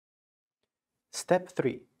Step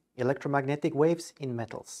 3. Electromagnetic waves in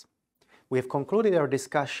metals. We have concluded our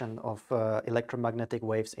discussion of electromagnetic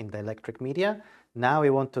waves in dielectric media. Now we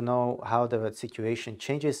want to know how the situation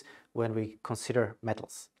changes when we consider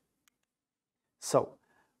metals. So,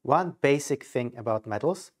 one basic thing about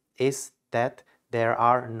metals is that there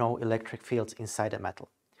are no electric fields inside a metal.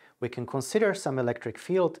 We can consider some electric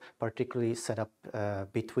field, particularly set up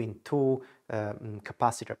between two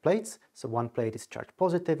capacitor plates. So one plate is charged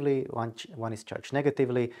positively, one is charged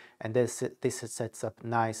negatively, and this sets up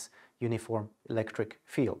nice uniform electric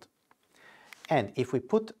field. And if we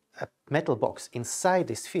put a metal box inside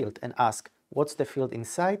this field and ask what's the field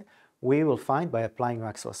inside, we will find by applying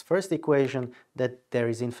Maxwell's first equation that there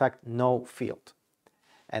is in fact no field.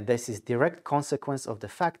 And this is direct consequence of the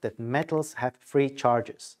fact that metals have free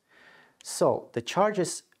charges. So the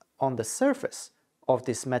charges on the surface of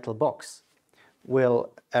this metal box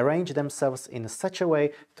will arrange themselves in such a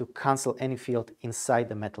way to cancel any field inside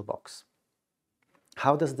the metal box.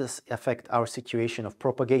 How does this affect our situation of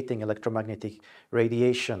propagating electromagnetic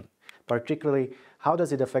radiation? Particularly, how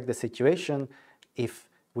does it affect the situation if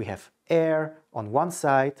we have air on one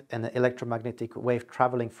side and an electromagnetic wave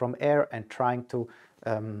traveling from air and trying to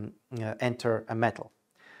enter a metal?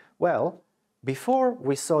 Well, before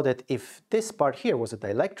we saw that if this part here was a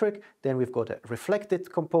dielectric, then we've got a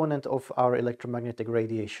reflected component of our electromagnetic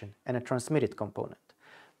radiation and a transmitted component.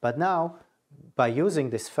 But now, by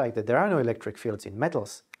using this fact that there are no electric fields in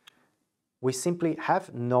metals, we simply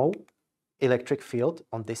have no electric field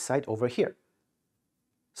on this side over here.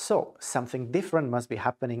 So something different must be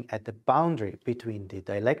happening at the boundary between the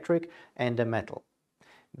dielectric and the metal.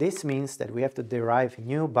 This means that we have to derive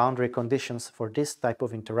new boundary conditions for this type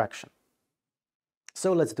of interaction.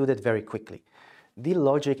 So let's do that very quickly. The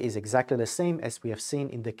logic is exactly the same as we have seen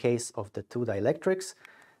in the case of the two dielectrics,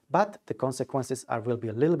 but the consequences will be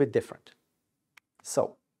a little bit different.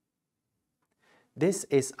 So, this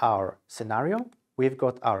is our scenario. We've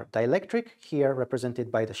got our dielectric here represented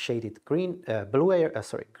by the shaded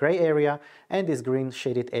gray area, and this green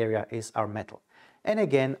shaded area is our metal. And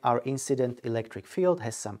again, our incident electric field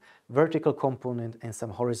has some vertical component and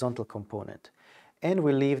some horizontal component. And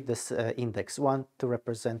we leave this index 1 to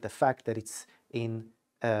represent the fact that it's in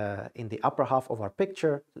the upper half of our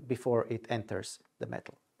picture before it enters the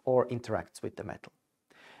metal or interacts with the metal.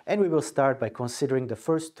 And we will start by considering the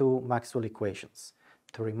first two Maxwell equations.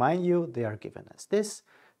 To remind you, they are given as this.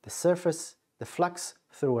 The flux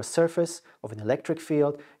through a surface of an electric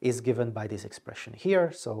field is given by this expression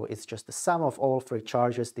here. So it's just the sum of all free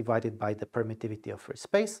charges divided by the permittivity of free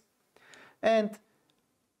space. And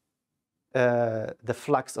the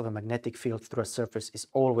flux of a magnetic field through a surface is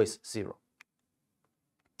always zero.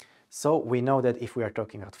 So we know that if we are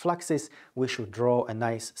talking about fluxes, we should draw a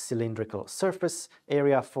nice cylindrical surface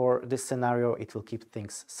area for this scenario. It will keep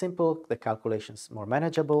things simple, the calculations more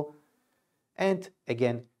manageable. And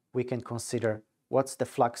again, we can consider what's the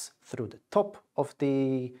flux through the top of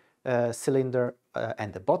the cylinder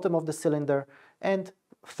and the bottom of the cylinder and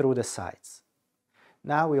through the sides.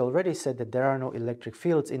 Now we already said that there are no electric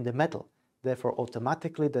fields in the metal. Therefore,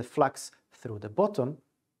 automatically the flux through the bottom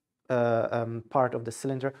part of the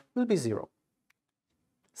cylinder will be zero.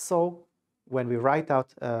 So when we write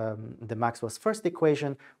out the Maxwell's first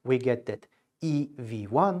equation, we get that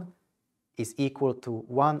EV1 is equal to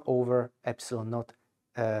 1 over epsilon naught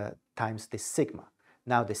times this sigma.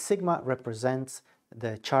 Now the sigma represents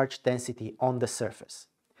the charge density on the surface.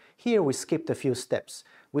 Here we skipped a few steps.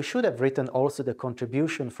 We should have written also the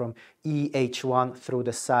contribution from EH1 through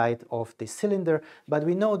the side of the cylinder, but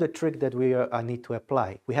we know the trick that we need to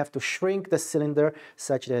apply. We have to shrink the cylinder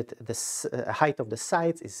such that the height of the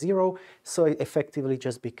sides is zero, so it effectively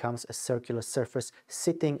just becomes a circular surface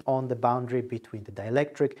sitting on the boundary between the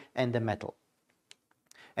dielectric and the metal.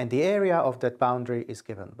 And the area of that boundary is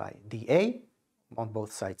given by dA on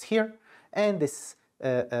both sides here, and this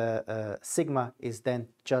sigma is then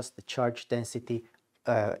just the charge density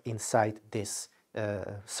inside this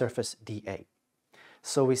surface dA.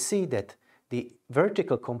 So we see that the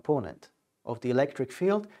vertical component of the electric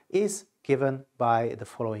field is given by the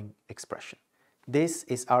following expression. This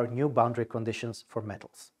is our new boundary conditions for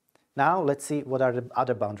metals. Now let's see what are the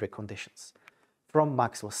other boundary conditions. From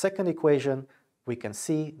Maxwell's second equation, we can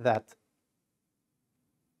see that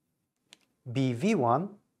BV1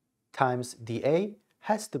 times dA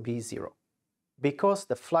has to be zero, because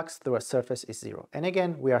the flux through a surface is zero. And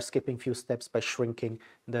again, we are skipping a few steps by shrinking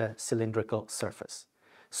the cylindrical surface.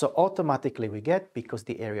 So automatically we get, because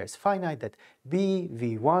the area is finite, that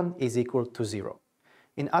BV1 is equal to zero.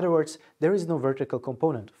 In other words, there is no vertical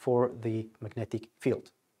component for the magnetic field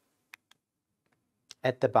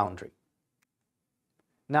at the boundary.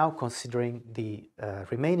 Now considering the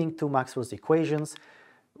remaining two Maxwell's equations,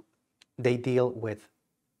 they deal with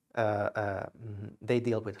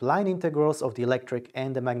line integrals of the electric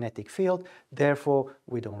and the magnetic field. Therefore,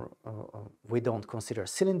 we don't consider a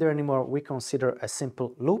cylinder anymore. We consider a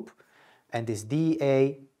simple loop, and this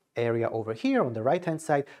dA area over here on the right-hand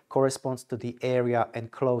side corresponds to the area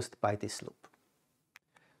enclosed by this loop.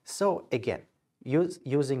 So again,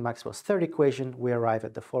 using Maxwell's third equation, we arrive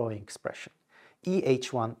at the following expression: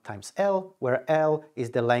 EH1 times L, where L is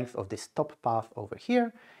the length of this top path over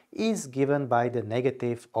here, is given by the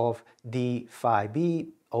negative of d phi b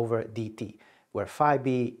over dt, where phi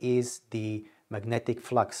b is the magnetic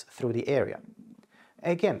flux through the area.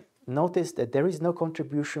 Again, notice that there is no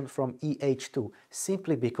contribution from EH2,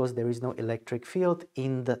 simply because there is no electric field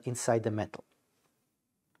inside the metal.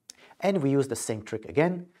 And we use the same trick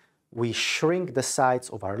again. We shrink the sides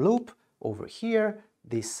of our loop over here,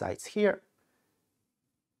 these sides here.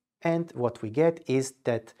 And what we get is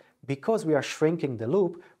that because we are shrinking the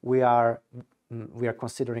loop, we are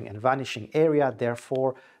considering a vanishing area.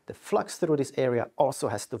 Therefore, the flux through this area also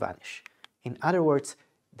has to vanish. In other words,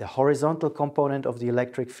 the horizontal component of the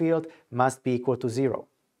electric field must be equal to 0.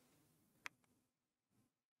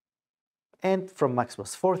 And from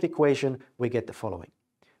Maxwell's fourth equation, we get the following.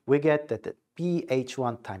 We get that the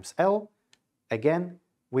PH1 times L, again,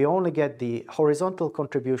 we only get the horizontal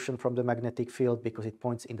contribution from the magnetic field because it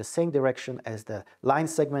points in the same direction as the line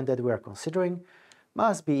segment that we are considering,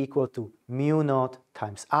 must be equal to mu naught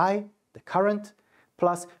times I, the current,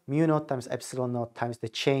 plus mu naught times epsilon naught times the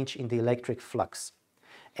change in the electric flux.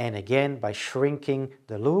 And again, by shrinking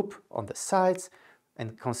the loop on the sides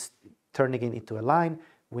and turning it into a line,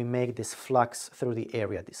 we make this flux through the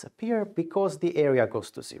area disappear because the area goes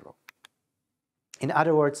to 0. In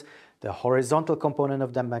other words, the horizontal component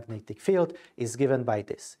of the magnetic field is given by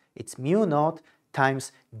this. It's mu naught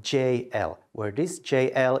times JL, where this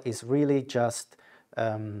JL is really just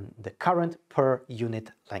the current per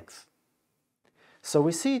unit length. So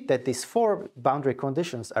we see that these four boundary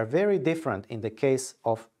conditions are very different in the case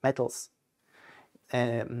of metals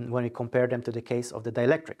when we compare them to the case of the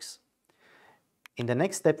dielectrics. In the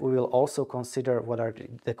next step, we will also consider what are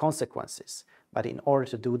the consequences. But in order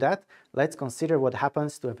to do that, let's consider what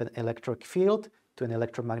happens to an electric field, to an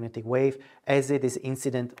electromagnetic wave, as it is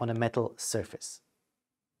incident on a metal surface.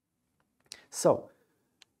 So,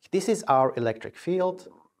 this is our electric field,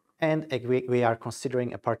 and we are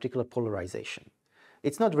considering a particular polarization.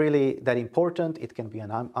 It's not really that important. It can be an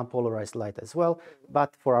unpolarized light as well,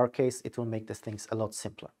 but for our case, it will make the things a lot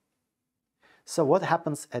simpler. So what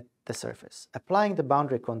happens at the surface? Applying the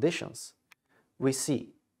boundary conditions, we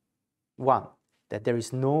see, one, that there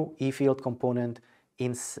is no E-field component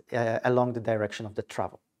along the direction of the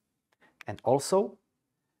travel. And also,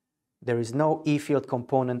 there is no E-field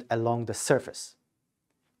component along the surface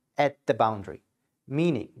at the boundary,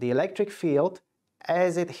 meaning the electric field,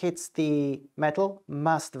 as it hits the metal,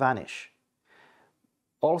 must vanish.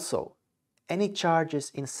 Also, any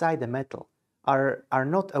charges inside the metal are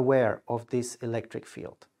not aware of this electric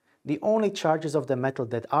field. The only charges of the metal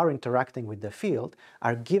that are interacting with the field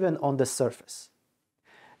are given on the surface.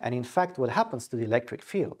 And in fact, what happens to the electric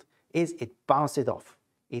field is it bounces off.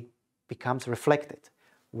 It becomes reflected.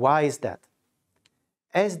 Why is that?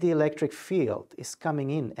 As the electric field is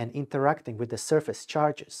coming in and interacting with the surface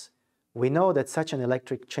charges, we know that such an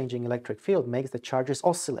changing electric field makes the charges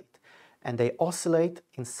oscillate. And they oscillate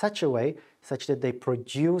in such a way such that they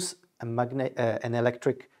produce an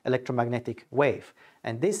electromagnetic wave.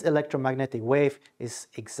 And this electromagnetic wave is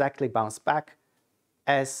exactly bounced back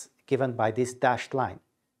as given by this dashed line.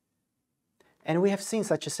 And we have seen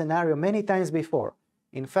such a scenario many times before.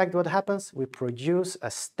 In fact, what happens? We produce a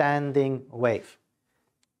standing wave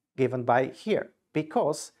given by here,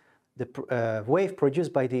 because the wave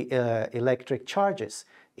produced by the electric charges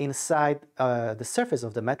inside the surface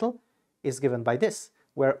of the metal is given by this,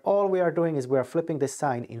 where all we are doing is we are flipping the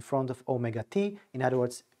sign in front of omega t. In other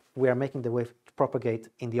words, we are making the wave propagate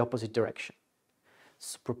in the opposite direction.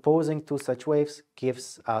 So proposing two such waves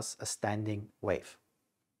gives us a standing wave.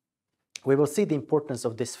 We will see the importance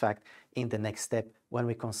of this fact in the next step when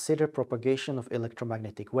we consider propagation of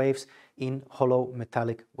electromagnetic waves in hollow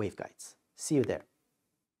metallic waveguides. See you there.